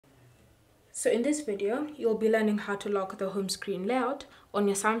So in this video, you'll be learning how to lock the home screen layout on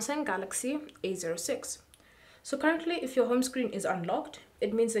your Samsung Galaxy A06. So currently, if your home screen is unlocked,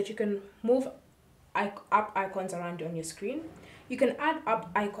 it means that you can move app icons around on your screen. You can add app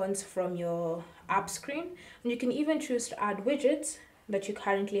icons from your app screen, and you can even choose to add widgets that you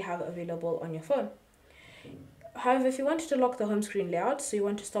currently have available on your phone. However, if you want to lock the home screen layout, so you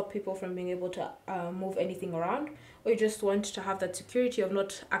want to stop people from being able to move anything around, or you just want to have that security of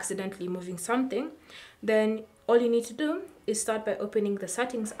not accidentally moving something, then all you need to do is start by opening the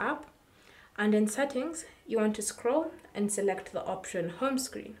Settings app, and in Settings, you want to scroll and select the option Home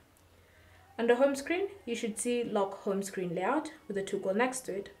Screen. Under Home Screen, you should see Lock Home Screen Layout with a toggle next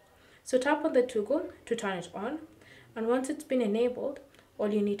to it. So tap on the toggle to turn it on, and once it's been enabled,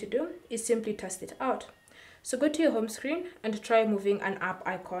 all you need to do is simply test it out. So go to your home screen and try moving an app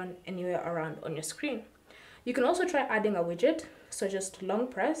icon anywhere around on your screen. You can also try adding a widget, so just long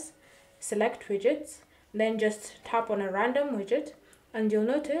press, select widgets, then just tap on a random widget, and you'll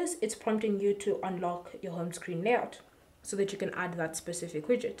notice it's prompting you to unlock your home screen layout so that you can add that specific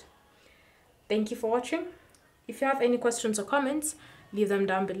widget. Thank you for watching. If you have any questions or comments, leave them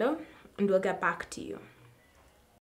down below and we'll get back to you.